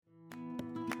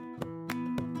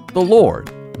The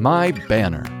Lord, my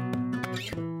banner.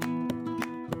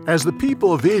 As the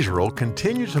people of Israel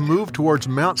continued to move towards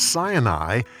Mount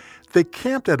Sinai, they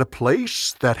camped at a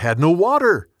place that had no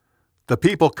water. The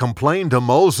people complained to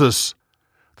Moses.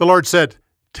 The Lord said,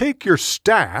 "Take your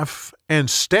staff and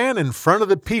stand in front of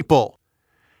the people.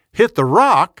 Hit the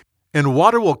rock, and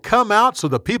water will come out so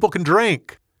the people can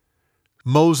drink."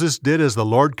 Moses did as the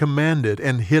Lord commanded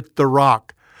and hit the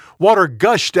rock. Water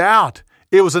gushed out.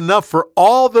 It was enough for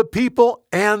all the people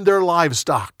and their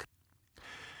livestock.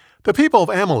 The people of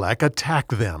Amalek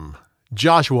attacked them.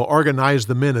 Joshua organized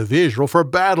the men of Israel for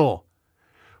battle.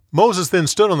 Moses then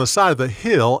stood on the side of the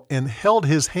hill and held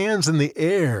his hands in the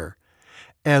air.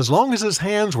 As long as his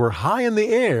hands were high in the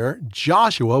air,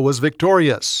 Joshua was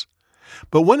victorious.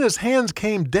 But when his hands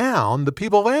came down, the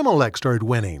people of Amalek started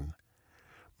winning.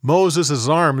 Moses'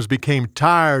 arms became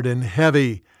tired and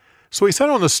heavy, so he sat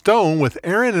on a stone with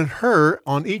Aaron and Hur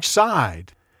on each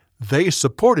side. They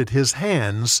supported his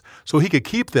hands so he could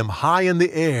keep them high in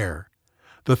the air.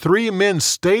 The three men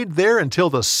stayed there until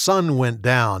the sun went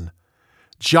down.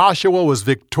 Joshua was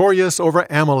victorious over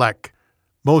Amalek.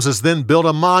 Moses then built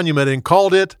a monument and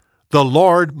called it, "The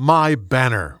Lord my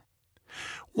banner."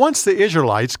 Once the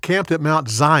Israelites camped at Mount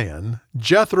Zion,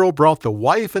 Jethro brought the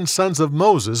wife and sons of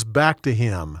Moses back to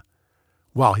him.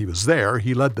 While he was there,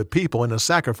 he led the people in a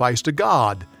sacrifice to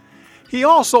God. He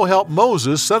also helped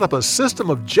Moses set up a system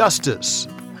of justice.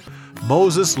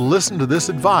 Moses listened to this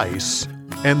advice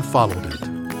and followed it.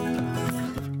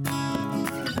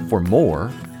 For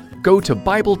more, go to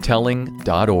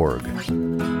BibleTelling.org.